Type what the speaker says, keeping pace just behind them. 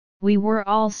We were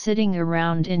all sitting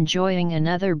around enjoying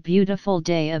another beautiful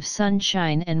day of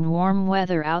sunshine and warm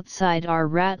weather outside our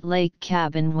Rat Lake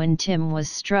cabin when Tim was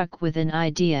struck with an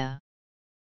idea.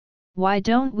 "Why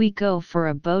don't we go for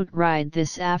a boat ride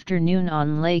this afternoon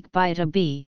on Lake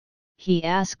Baitabee?" he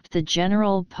asked the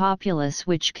general populace,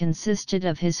 which consisted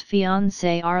of his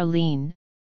fiancée Arlene,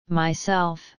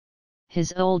 myself,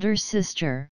 his older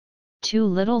sister, 2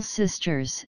 little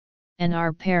sisters, and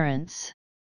our parents.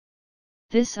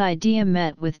 This idea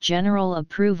met with general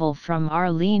approval from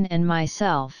Arlene and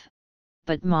myself,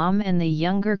 but Mom and the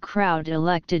younger crowd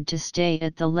elected to stay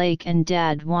at the lake and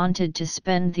Dad wanted to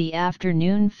spend the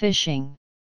afternoon fishing.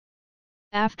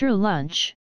 After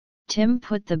lunch, Tim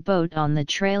put the boat on the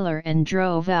trailer and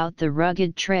drove out the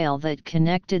rugged trail that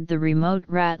connected the remote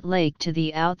Rat Lake to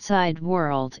the outside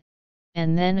world,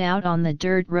 and then out on the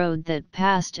dirt road that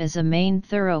passed as a main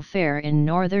thoroughfare in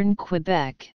northern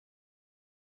Quebec.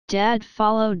 Dad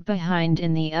followed behind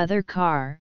in the other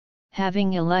car,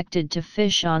 having elected to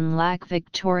fish on Lac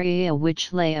Victoria,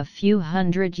 which lay a few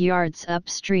hundred yards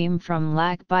upstream from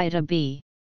Lac Baitabee.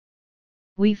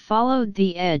 We followed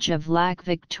the edge of Lac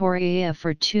Victoria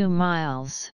for 2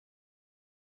 miles.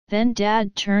 Then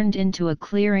Dad turned into a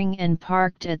clearing and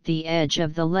parked at the edge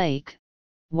of the lake,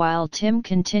 while Tim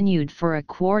continued for a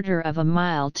quarter of a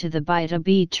mile to the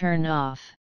Baitabee turnoff.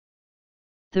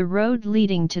 The road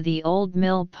leading to the old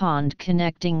mill pond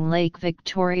connecting Lake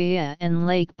Victoria and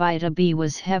Lake Baitabee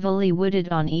was heavily wooded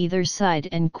on either side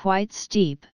and quite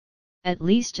steep, at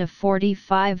least a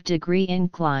 45-degree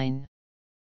incline.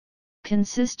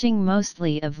 Consisting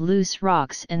mostly of loose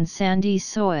rocks and sandy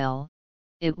soil,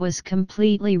 it was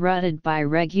completely rutted by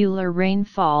regular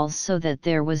rainfalls so that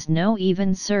there was no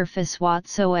even surface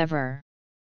whatsoever.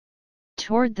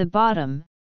 Toward the bottom,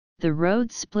 the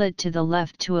road split to the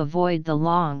left to avoid the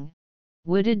long,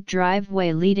 wooded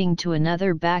driveway leading to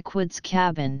another backwoods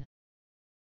cabin.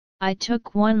 I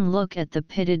took one look at the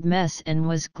pitted mess and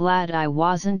was glad I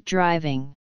wasn't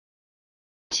driving.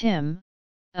 Tim,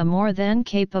 a more than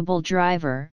capable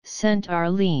driver, sent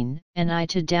Arlene and I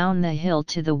down the hill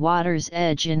to the water's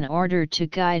edge in order to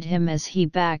guide him as he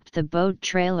backed the boat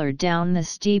trailer down the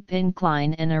steep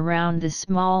incline and around the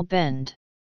small bend.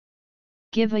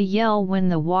 "Give a yell when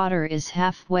the water is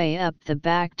halfway up the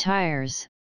back tires,"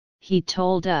 he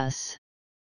told us.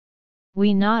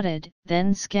 We nodded,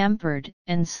 then scampered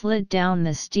and slid down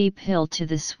the steep hill to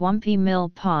the swampy mill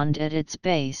pond at its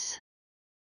base.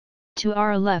 To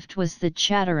our left was the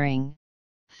chattering,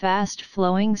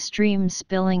 fast-flowing stream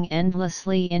spilling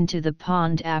endlessly into the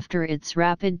pond after its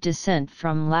rapid descent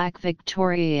from Lac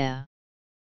Victoria.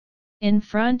 In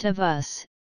front of us,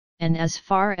 and as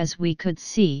far as we could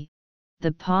see,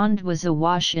 the pond was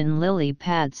awash in lily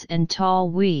pads and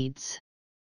tall weeds.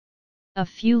 A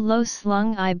few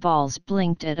low-slung eyeballs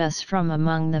blinked at us from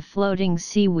among the floating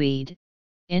seaweed,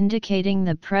 indicating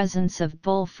the presence of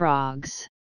bullfrogs.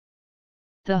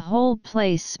 The whole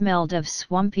place smelled of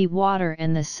swampy water,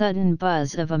 and the sudden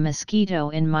buzz of a mosquito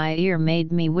in my ear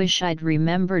made me wish I'd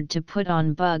remembered to put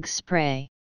on bug spray.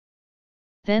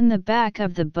 Then the back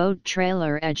of the boat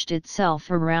trailer edged itself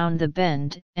around the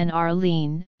bend, and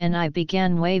Arlene and I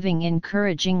began waving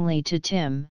encouragingly to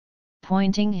Tim,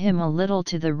 pointing him a little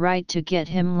to the right to get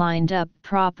him lined up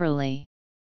properly.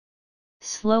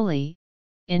 Slowly,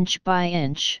 inch by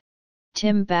inch,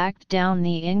 Tim backed down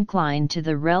the incline to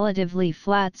the relatively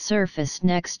flat surface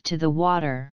next to the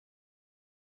water.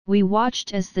 We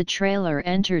watched as the trailer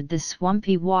entered the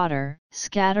swampy water,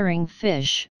 scattering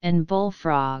fish and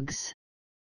bullfrogs.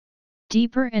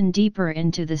 Deeper and deeper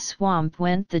into the swamp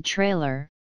went the trailer,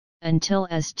 until,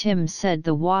 as Tim said,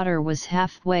 the water was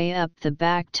halfway up the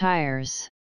back tires.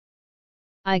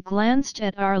 I glanced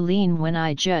at Arlene when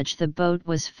I judged the boat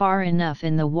was far enough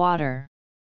in the water.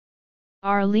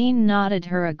 Arlene nodded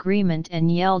her agreement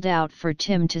and yelled out for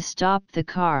Tim to stop the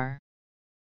car.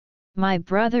 My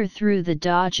brother threw the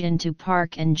Dodge into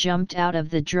park and jumped out of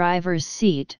the driver's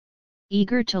seat,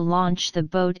 eager to launch the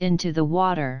boat into the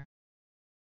water.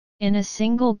 In a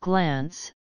single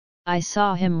glance, I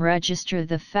saw him register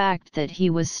the fact that he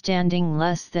was standing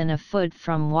less than a foot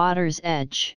from water's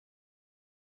edge.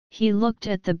 He looked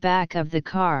at the back of the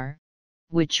car,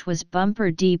 which was bumper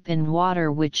deep in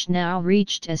water which now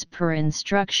reached as per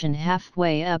instruction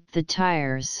halfway up the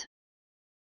tires.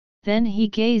 Then he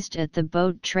gazed at the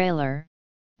boat trailer,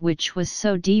 which was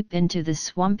so deep into the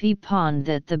swampy pond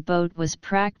that the boat was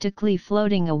practically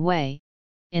floating away,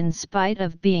 in spite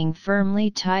of being firmly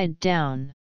tied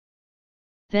down.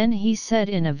 Then he said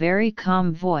in a very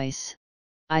calm voice,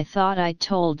 "I thought I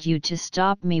told you to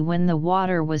stop me when the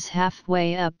water was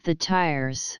halfway up the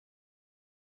tires."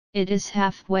 It is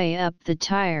halfway up the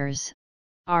tires,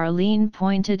 Arlene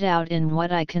pointed out in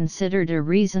what I considered a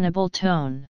reasonable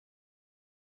tone.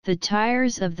 The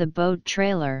tires of the boat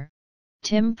trailer,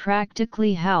 Tim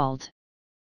practically howled.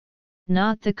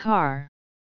 Not the car.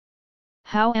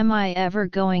 How am I ever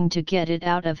going to get it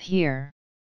out of here?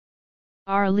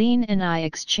 Arlene and I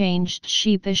exchanged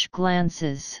sheepish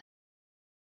glances.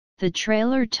 The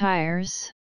trailer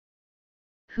tires?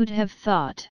 Who'd have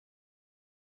thought?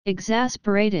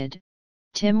 Exasperated,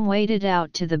 Tim waded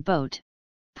out to the boat,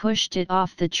 pushed it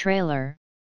off the trailer,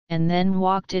 and then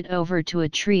walked it over to a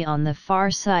tree on the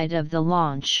far side of the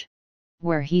launch,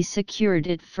 where he secured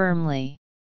it firmly.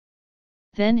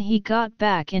 Then he got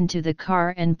back into the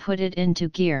car and put it into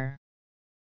gear.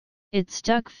 It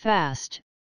stuck fast,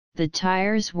 the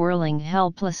tires whirling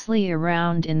helplessly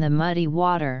around in the muddy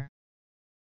water.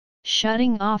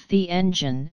 Shutting off the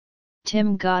engine,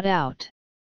 Tim got out.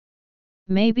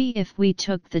 Maybe if we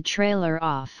took the trailer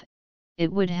off, it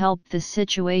would help the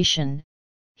situation,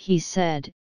 he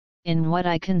said, in what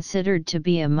I considered to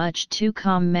be a much too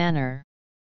calm manner.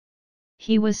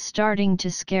 He was starting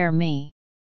to scare me.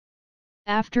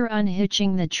 After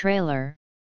unhitching the trailer,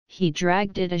 he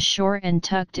dragged it ashore and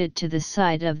tucked it to the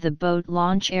side of the boat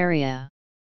launch area.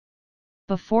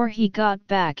 Before he got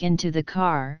back into the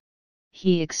car,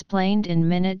 he explained in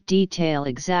minute detail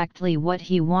exactly what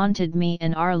he wanted me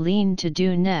and Arlene to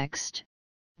do next,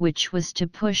 which was to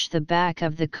push the back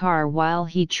of the car while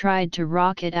he tried to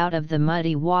rock it out of the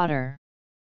muddy water.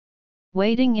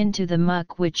 Wading into the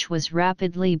muck, which was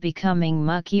rapidly becoming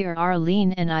muckier,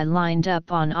 Arlene and I lined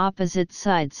up on opposite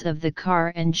sides of the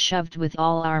car and shoved with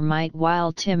all our might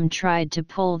while Tim tried to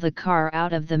pull the car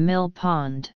out of the mill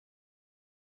pond.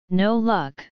 No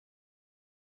luck.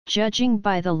 Judging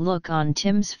by the look on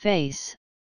Tim's face,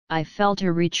 I felt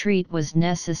a retreat was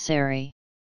necessary.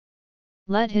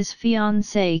 Let his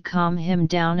fiancée calm him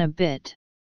down a bit.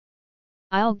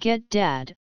 "I'll get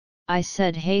Dad," I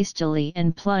said hastily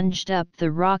and plunged up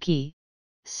the rocky,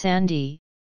 sandy,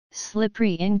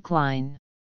 slippery incline.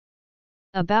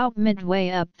 About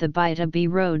midway up the Bitaby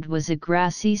Road was a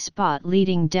grassy spot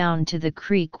leading down to the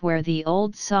creek where the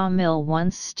old sawmill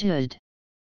once stood.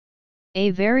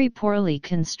 A very poorly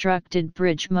constructed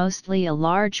bridge, mostly a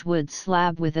large wood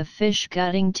slab with a fish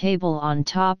gutting table on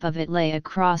top of it, lay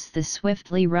across the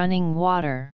swiftly running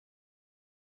water.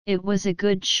 It was a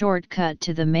good shortcut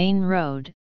to the main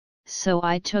road, so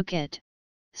I took it,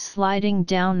 sliding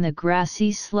down the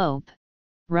grassy slope,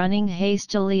 running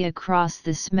hastily across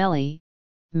the smelly,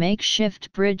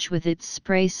 makeshift bridge with its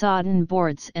spray-sodden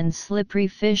boards and slippery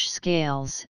fish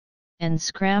scales, and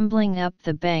scrambling up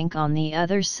the bank on the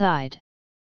other side.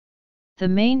 The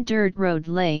main dirt road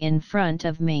lay in front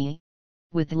of me,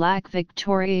 with Lac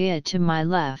Victoria to my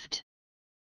left.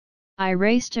 I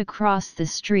raced across the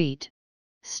street,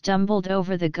 stumbled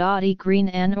over the gaudy green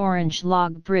and orange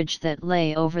log bridge that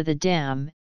lay over the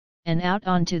dam, and out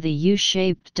onto the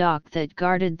U-shaped dock that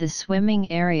guarded the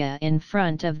swimming area in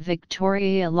front of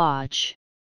Victoria Lodge.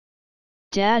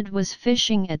 Dad was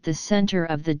fishing at the center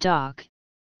of the dock,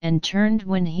 and turned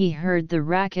when he heard the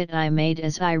racket I made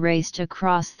as I raced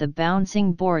across the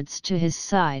bouncing boards to his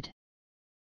side.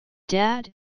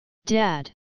 "Dad,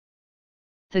 Dad!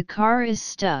 The car is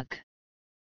stuck!"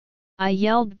 I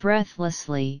yelled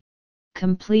breathlessly,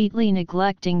 completely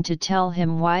neglecting to tell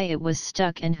him why it was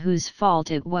stuck and whose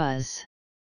fault it was.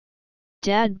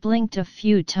 Dad blinked a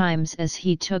few times as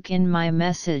he took in my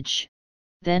message,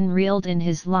 then reeled in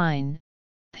his line,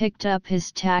 picked up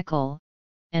his tackle,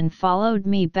 and followed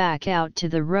me back out to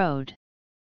the road.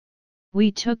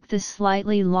 We took the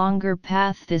slightly longer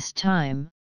path this time,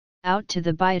 out to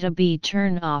the Bitaby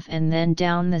turnoff and then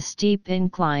down the steep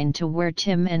incline to where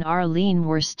Tim and Arlene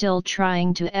were still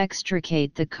trying to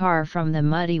extricate the car from the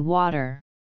muddy water.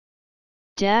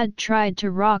 Dad tried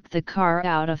to rock the car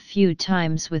out a few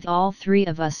times with all three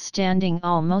of us standing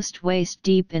almost waist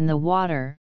deep in the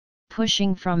water,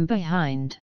 pushing from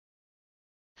behind.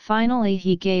 Finally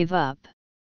he gave up.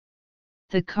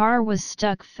 The car was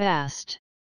stuck fast.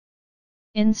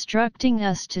 Instructing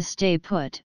us to stay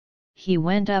put, he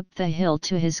went up the hill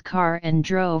to his car and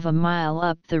drove a mile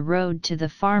up the road to the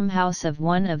farmhouse of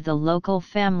one of the local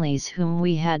families whom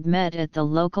we had met at the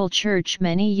local church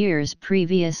many years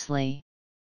previously.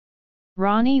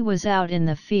 Ronnie was out in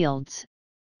the fields,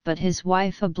 but his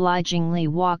wife obligingly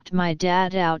walked my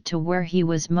dad out to where he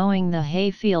was mowing the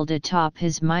hayfield atop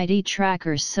his mighty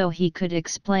trackers so he could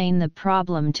explain the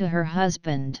problem to her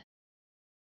husband.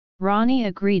 Ronnie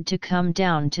agreed to come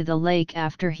down to the lake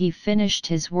after he finished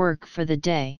his work for the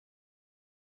day.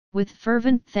 With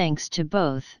fervent thanks to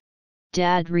both,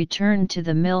 Dad returned to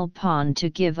the mill pond to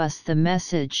give us the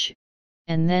message,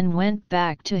 and then went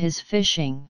back to his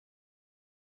fishing.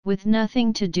 With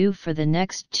nothing to do for the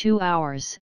next 2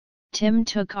 hours, Tim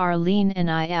took Arlene and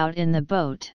I out in the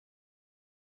boat.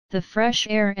 The fresh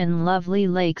air and lovely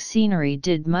lake scenery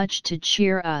did much to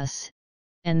cheer us,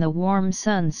 and the warm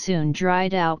sun soon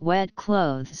dried out wet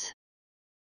clothes.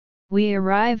 We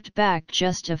arrived back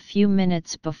just a few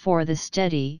minutes before the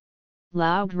steady,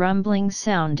 loud rumbling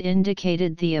sound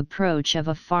indicated the approach of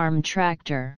a farm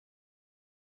tractor.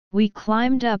 We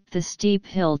climbed up the steep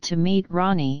hill to meet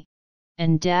Ronnie,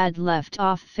 and Dad left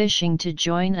off fishing to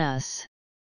join us.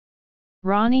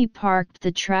 Ronnie parked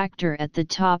the tractor at the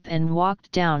top and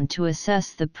walked down to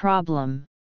assess the problem.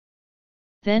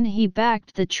 Then he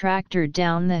backed the tractor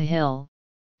down the hill,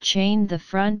 chained the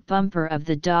front bumper of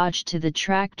the Dodge to the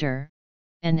tractor,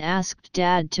 and asked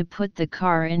Dad to put the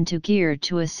car into gear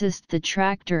to assist the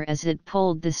tractor as it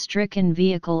pulled the stricken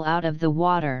vehicle out of the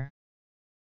water.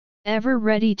 Ever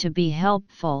ready to be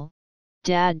helpful,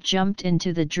 Dad jumped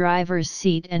into the driver's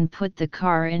seat and put the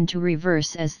car into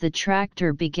reverse as the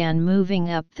tractor began moving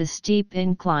up the steep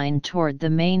incline toward the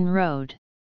main road.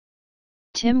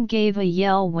 Tim gave a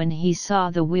yell when he saw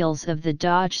the wheels of the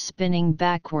Dodge spinning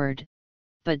backward,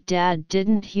 but Dad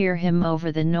didn't hear him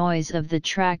over the noise of the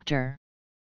tractor.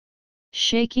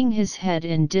 Shaking his head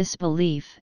in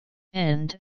disbelief,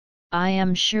 and, I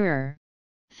am sure,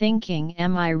 thinking,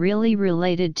 am I really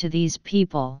related to these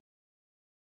people?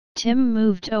 Tim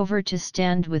moved over to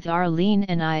stand with Arlene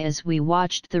and I as we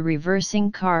watched the reversing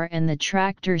car and the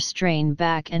tractor strain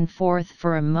back and forth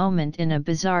for a moment in a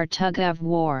bizarre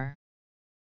tug-of-war.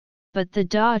 But the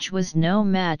Dodge was no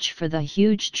match for the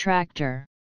huge tractor.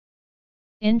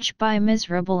 Inch by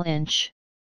miserable inch,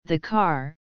 the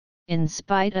car, in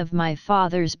spite of my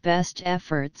father's best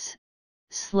efforts,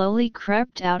 slowly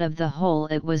crept out of the hole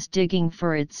it was digging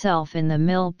for itself in the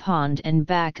mill pond and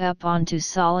back up onto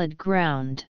solid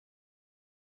ground.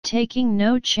 Taking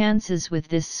no chances with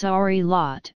this sorry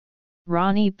lot,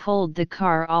 Ronnie pulled the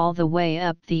car all the way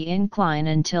up the incline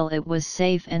until it was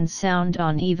safe and sound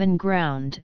on even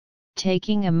ground,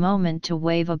 taking a moment to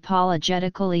wave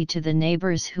apologetically to the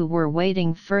neighbors who were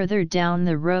waiting further down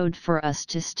the road for us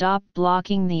to stop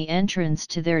blocking the entrance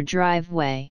to their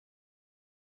driveway.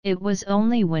 It was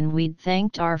only when we'd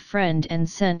thanked our friend and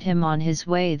sent him on his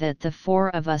way that the four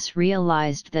of us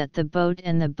realized that the boat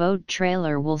and the boat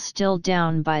trailer were still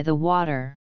down by the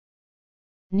water.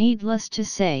 Needless to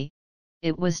say,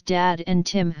 it was Dad and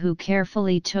Tim who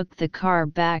carefully took the car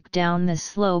back down the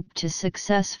slope to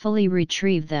successfully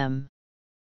retrieve them.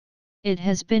 It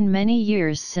has been many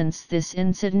years since this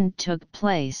incident took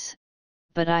place,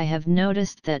 but I have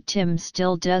noticed that Tim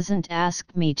still doesn't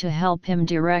ask me to help him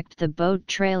direct the boat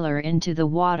trailer into the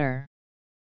water.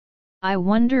 I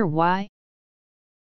wonder why?